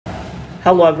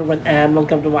Hello everyone and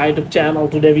welcome to my YouTube channel.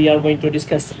 Today we are going to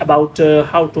discuss about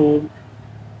how to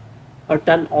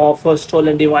turn off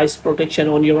stolen device protection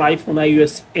on your iPhone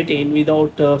iOS 18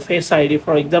 without Face ID.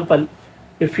 For example,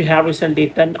 if you have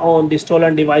recently turned on the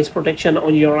stolen device protection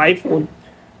on your iPhone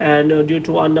and due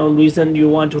to unknown reason you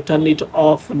want to turn it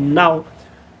off now,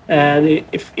 and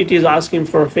if it is asking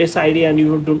for Face ID and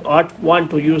you do not want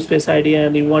to use Face ID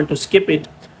and you want to skip it,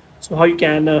 so how you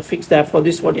can fix that? For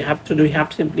this, what you have to do, you have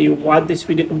to simply watch this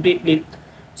video completely.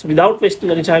 So without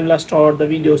wasting any time, let's start the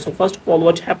video. So first of all,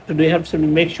 what you have to do, you have to simply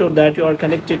make sure that you are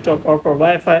connected to a proper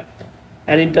Wi-Fi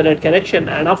and internet connection.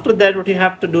 And after that, what you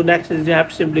have to do next is you have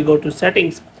to simply go to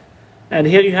settings, and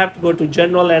here you have to go to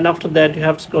general, and after that you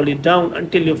have to scroll it down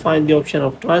until you find the option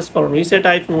of transfer or reset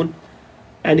iPhone.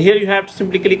 And here you have to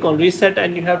simply click on reset,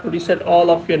 and you have to reset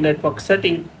all of your network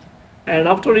setting. And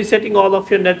after resetting all of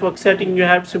your network setting, you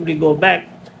have to simply go back.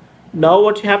 Now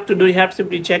what you have to do, you have to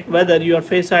simply check whether your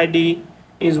Face ID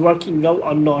is working well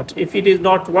or not. If it is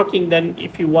not working, then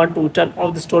if you want to turn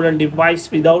off the stolen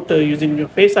device without using your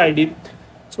Face ID,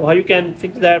 so how you can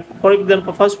fix that? For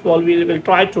example, first of all, we will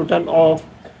try to turn off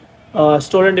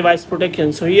stolen device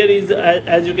protection. So here is,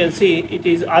 as you can see, it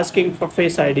is asking for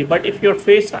Face ID. But if your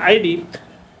Face ID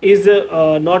is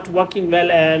not working well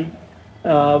and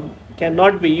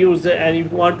cannot be used, and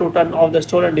if you want to turn off the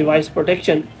stolen device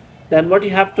protection, then what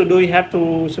you have to do, you have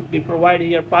to simply provide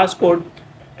here passcode.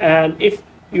 And if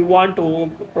you want to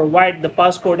provide the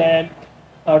passcode and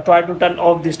try to turn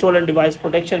off the stolen device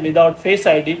protection without Face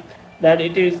ID, then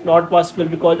it is not possible,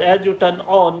 because as you turn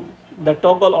on the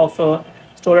toggle of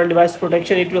stolen device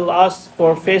protection, it will ask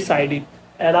for Face ID,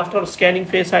 and after scanning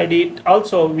Face ID, it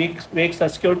also makes a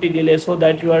security delay so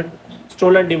that your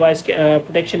stolen device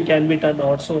protection can be turned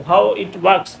on. So how it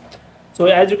works? So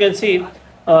as you can see,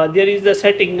 there is the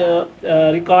setting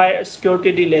require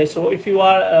security delay. So if you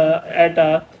are at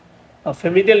a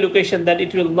familiar location, then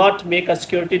it will not make a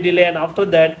security delay, and after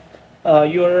that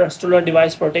your stolen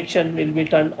device protection will be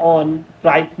turned on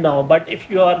right now. But if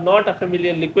you are not a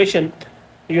familiar location,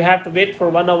 you have to wait for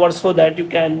 1 hour so that you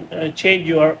can change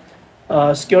your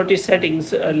security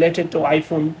settings related to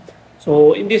iPhone.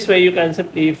 So in this way you can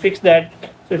simply fix that.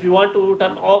 So if you want to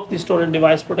turn off the stolen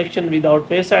device protection without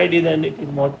Face ID, then it is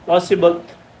not possible.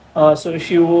 So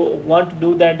if you want to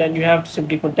do that, then you have to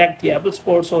simply contact the Apple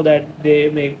Store so that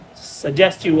they may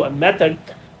suggest you a method,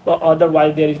 but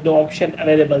otherwise there is no option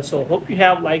available. So hope you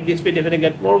have liked this video. If you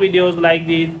get more videos like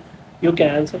these, you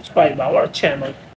can subscribe our channel.